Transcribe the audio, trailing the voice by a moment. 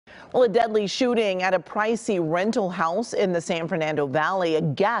Well, a deadly shooting at a pricey rental house in the San Fernando Valley. A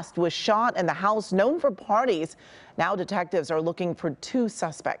guest was shot in the house known for parties. Now detectives are looking for two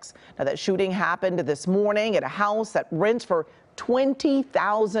suspects. Now that shooting happened this morning at a house that rents for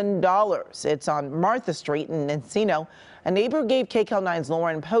 $20,000. It's on Martha Street in Encino. A neighbor gave KCAL9's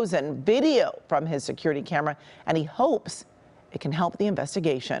Lauren Pozen video from his security camera, and he hopes it can help the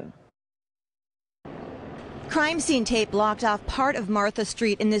investigation. Crime scene tape blocked off part of Martha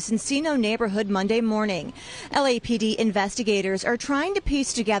Street in this Encino neighborhood Monday morning. LAPD investigators are trying to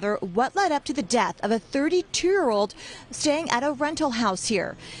piece together what led up to the death of a 32-year-old staying at a rental house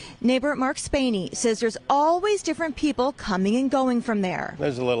here. Neighbor Mark Spaney says there's always different people coming and going from there.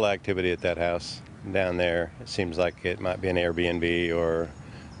 There's a little activity at that house down there. It seems like it might be an Airbnb or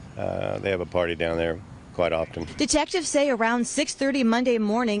they have a party down there quite often. Detectives say around 6:30 Monday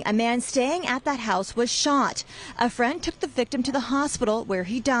morning, a man staying at that house was shot. A friend took the victim to the hospital where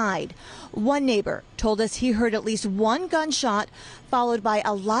he died. One neighbor told us he heard at least one gunshot, followed by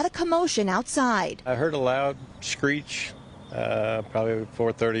a lot of commotion outside. I heard a loud screech, probably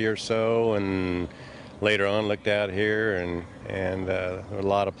 4:30 or so, and later on looked out here and a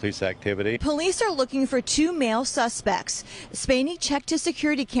lot of police activity. Police are looking for two male suspects. Spaney checked his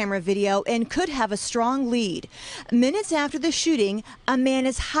security camera video and could have a strong lead. Minutes after the shooting, a man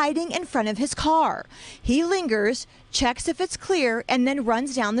is hiding in front of his car. He lingers, checks if it's clear, and then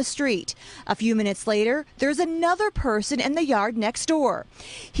runs down the street. A few minutes later, there's another person in the yard next door.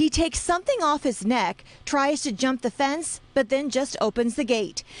 He takes something off his neck, tries to jump the fence, but then just opens the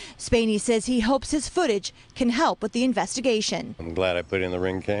gate. Spaney says he hopes his footage can help with the investigation. I'm glad I put in the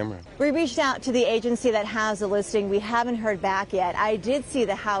Ring camera. We reached out to the agency that has the listing. We haven't heard back yet. I did see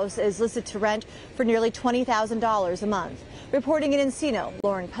the house is listed to rent for nearly $20,000 a month. Reporting in Encino,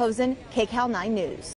 Lauren Pozen, KCAL9 News.